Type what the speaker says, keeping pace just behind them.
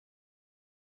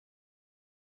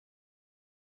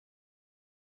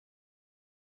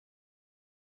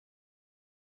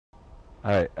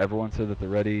Alright, everyone said that they're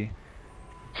ready.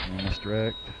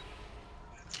 Misdirect.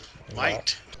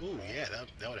 Might. Ooh, yeah,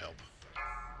 that would help.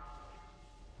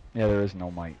 Yeah, there is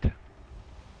no might.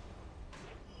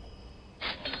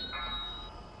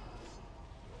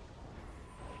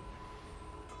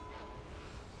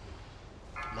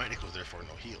 Might equals therefore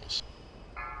no heals.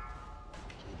 So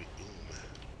it'll be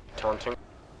Taunting.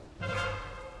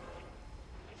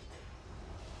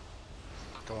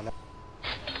 Going up.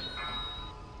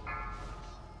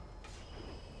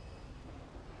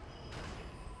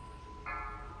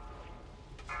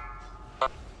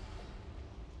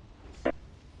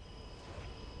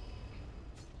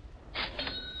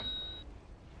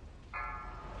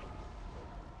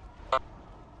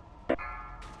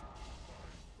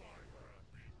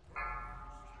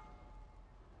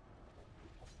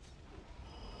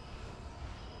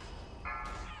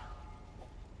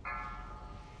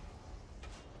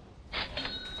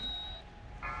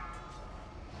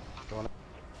 Going up.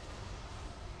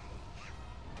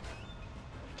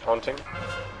 Taunting.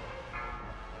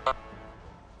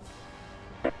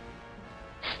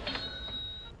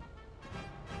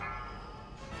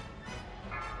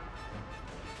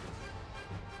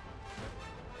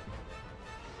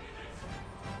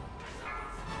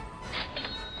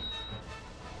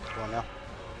 Going now.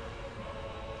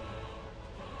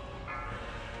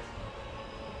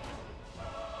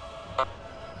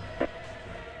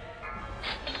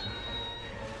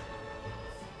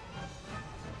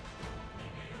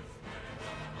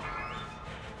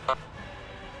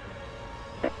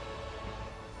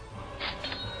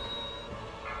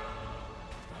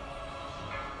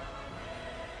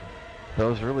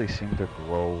 Those really seem to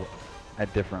grow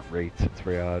at different rates. It's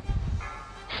very odd.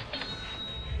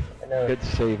 I know. Good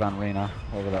save on Reyna,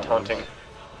 whoever that Taunting. was.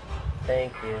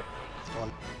 Thank you.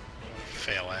 Going.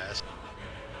 fail ass.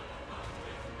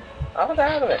 I was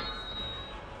out of it.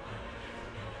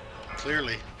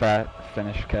 Clearly. Fat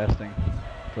finish casting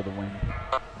for the win.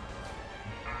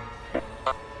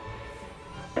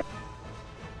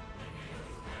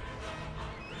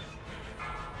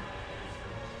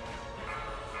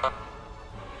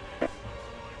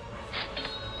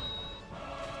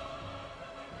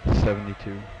 $72.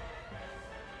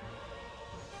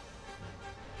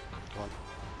 Going.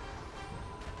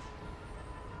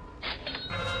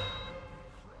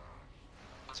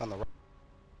 It's on the right.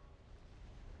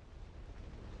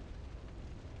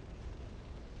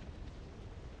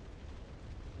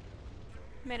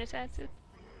 Meditatsu.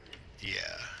 Yeah.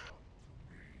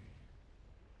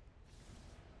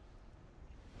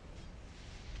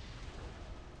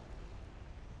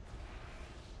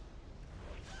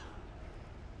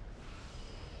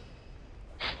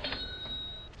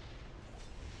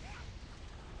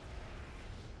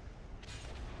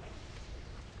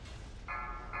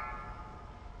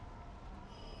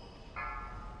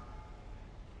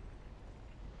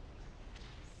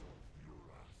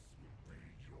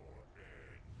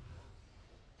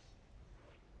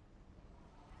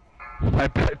 My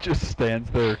pet just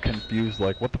stands there confused,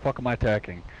 like, what the fuck am I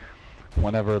attacking?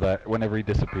 Whenever he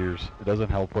disappears, it doesn't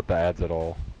help with the ads at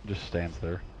all. Just stands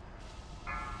there.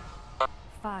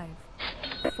 5,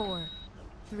 4,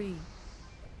 3,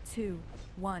 2,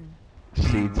 1.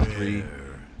 Seeds 3,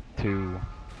 2,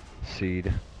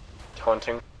 seed.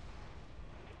 Taunting.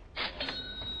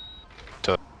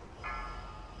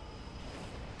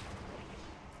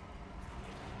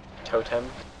 Totem.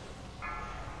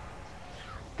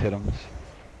 Titums.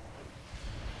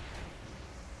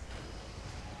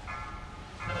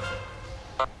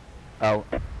 Out.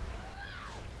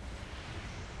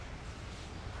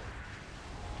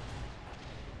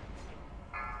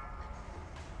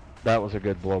 That was a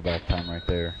good blowback time right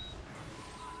there.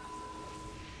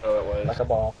 Oh, it was. Like a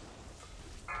ball.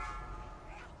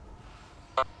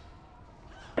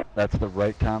 That's the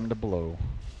right time to blow.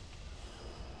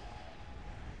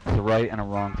 It's the right and a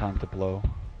wrong time to blow.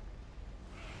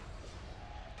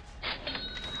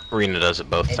 Arena does it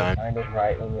both Any times. kind is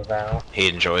right when you vow. He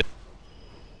enjoyed.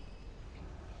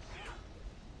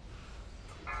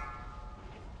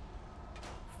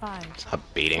 5, Stop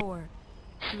beating. 4,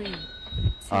 3, 2,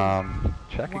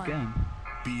 Check 1. again.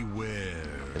 Beware.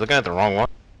 You're looking at the wrong one.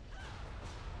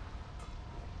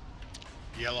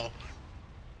 Yellow.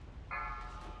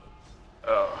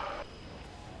 Oh.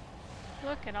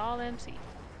 Look at all them seeds.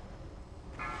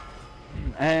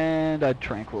 And I'd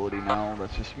tranquility now,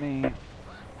 that's just me.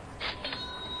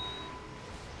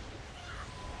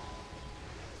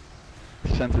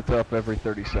 Since it's up every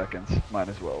 30 seconds, might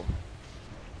as well.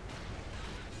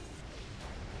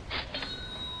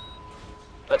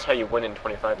 That's how you win in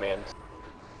 25 man.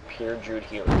 Pure Druid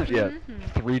healer. Yeah,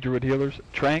 3 druid healers.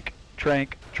 Trank,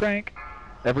 trank, trank.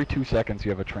 Every 2 seconds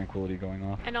you have a tranquility going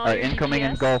off. And all Alright, your incoming DPS?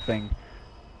 engulfing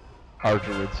are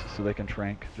druids, so they can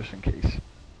trank, just in case.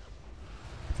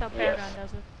 That's how Paragon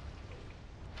does it.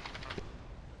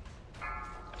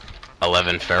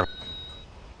 11 fair.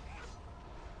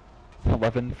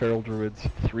 11 feral druids,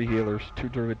 3 healers, 2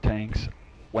 druid tanks.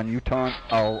 When you taunt,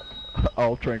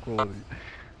 I'll tranquility.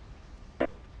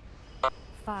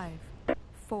 5,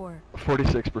 4,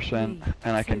 46%,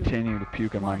 and I 2, continue to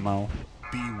puke in my 1. mouth.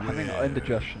 Having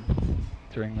indigestion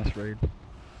during this raid.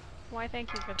 Why,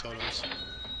 thank you for Totems.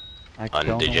 I don't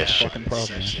know what the Undigestion. fucking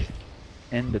problem is.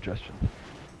 Indigestion.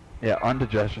 Yeah,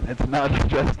 undigestion. It's not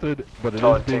digested, but it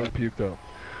is being puked up.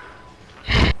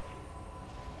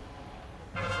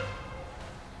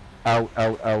 Out,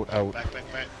 out, out, out. Back,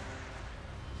 back, back.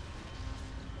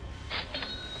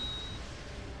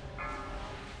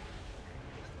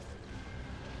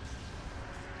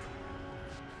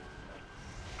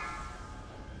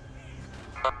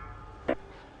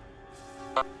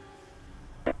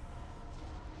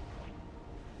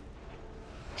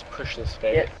 Let's push this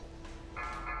fake.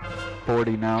 Yeah.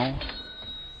 40 now.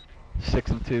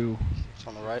 6 and 2. It's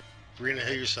on the right. Rena,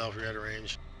 hit yourself. You're out of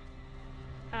range.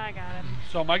 I got him.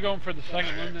 So am I going for the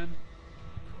second one then?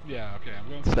 Yeah, okay, I'm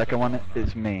going for the Second one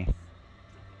is me.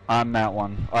 I'm that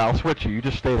one. I'll switch you. You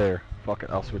just stay there. Fuck it,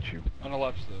 I'll switch you. on the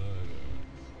left side.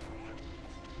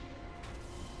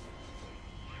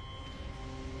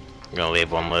 I'm gonna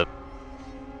leave one live.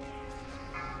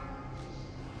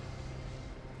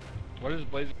 What is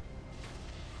blazing?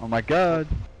 Oh my god.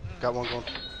 Got one going.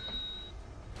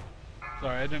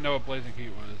 Sorry, I didn't know what blazing heat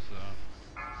was, so.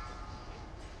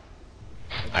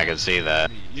 I can see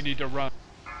that. You need to run.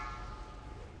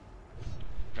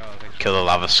 Oh, thanks. Kill the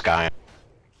lava sky.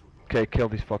 Okay, kill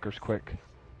these fuckers quick.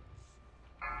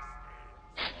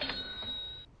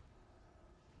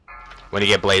 When you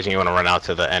get blazing, you want to run out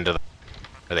to the end of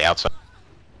the outside.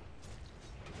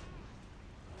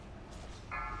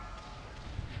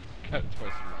 Cut twice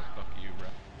in a row. Fuck you, bro.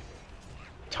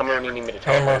 Tell me when you need me to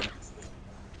talk.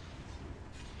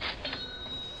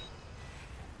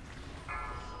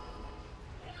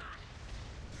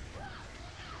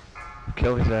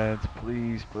 Kill these ads,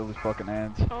 please. Kill these fucking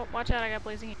ads. Oh, watch out, I got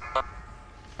blazing heat.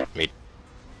 Me.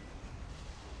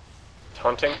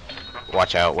 Taunting.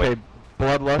 Watch out. Wait. Okay,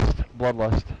 bloodlust,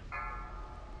 bloodlust.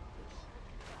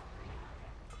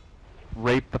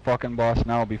 Rape the fucking boss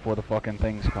now before the fucking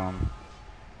things come.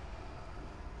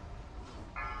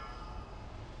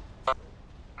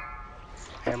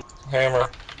 Hammer.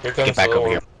 Here comes Get back the over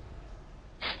orb.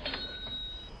 here.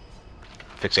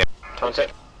 Fix it. Taunt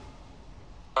it.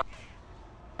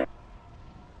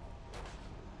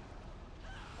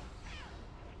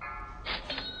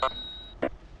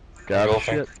 God Go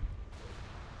shit.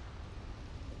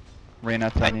 Rena,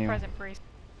 it's on you. Present priest.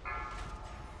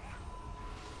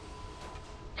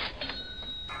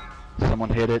 Someone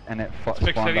hit it and it spawned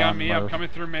Fixating on me. I'm Murph. coming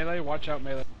through melee. Watch out,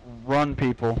 melee. Run,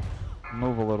 people.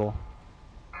 Move a little.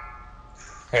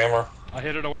 Hammer. I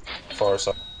hit it away. Far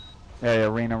side. Yeah, yeah,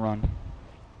 Rena, run.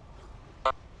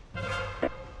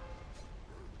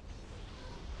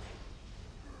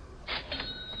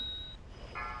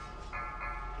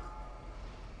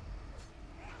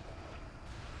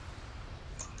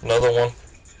 Another one.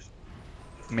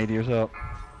 Meteor's up.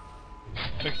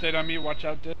 Fixate on me. Watch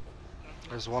out, Dick.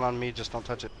 There's one on me, just don't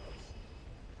touch it.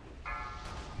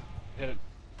 Hit it.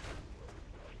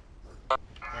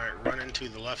 Alright, run into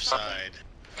the left side.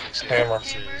 Fix it. Hammer.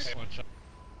 This is- Watch out.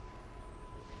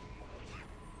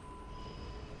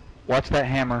 Watch that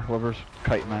hammer, whoever's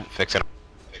kiting that. Fix it.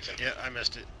 Yeah, I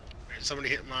missed it. Somebody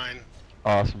hit mine.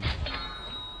 Awesome.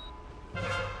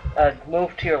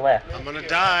 Move to your left. I'm gonna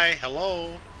die.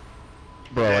 Hello.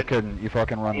 Bro, I Dead. couldn't. You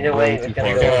fucking run Either way way, too it's far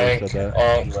gonna before go you said that.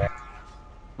 Anyway.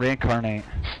 Reincarnate.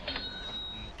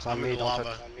 It's on I'm me, in the don't touch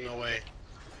lava. it. No way.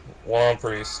 One on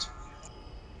priest.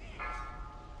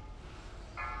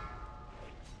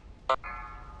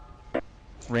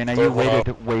 Rena, Third you one up.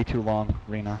 waited way too long,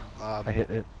 Rena. Uh, I hit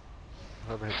it.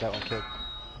 Whoever hit that one killed.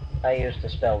 I used a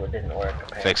spell that didn't work.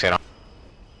 apparently. Fix it.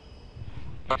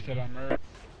 Fixate on Murph.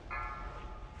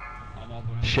 I'm all the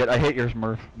way. Shit, I hit yours,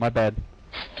 Murph. My bad.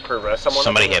 Crew rest someone.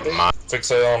 Somebody hit mine.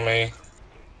 Fixate on me.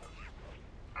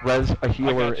 Res a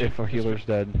healer got you. if a healer's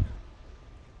dead.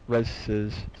 Res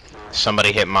is.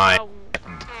 Somebody hit mine. Oh,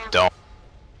 Don't.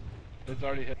 It's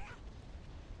already hit.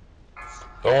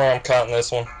 Don't worry, I'm counting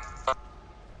this one.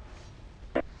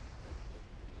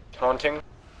 Taunting.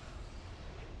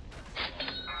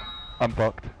 I'm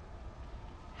fucked.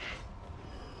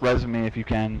 Res me if you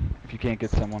can. If you can't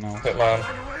get someone else. Hit mine.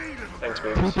 Thanks,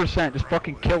 babies. 2%, just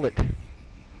fucking kill it.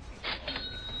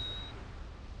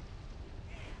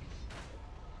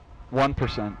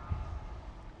 1%.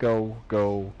 Go,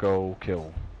 go, go,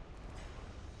 kill.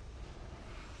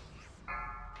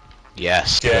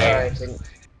 Yes. Yeah. Alright, didn't.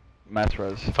 Mass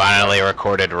res. Finally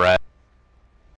recorded red.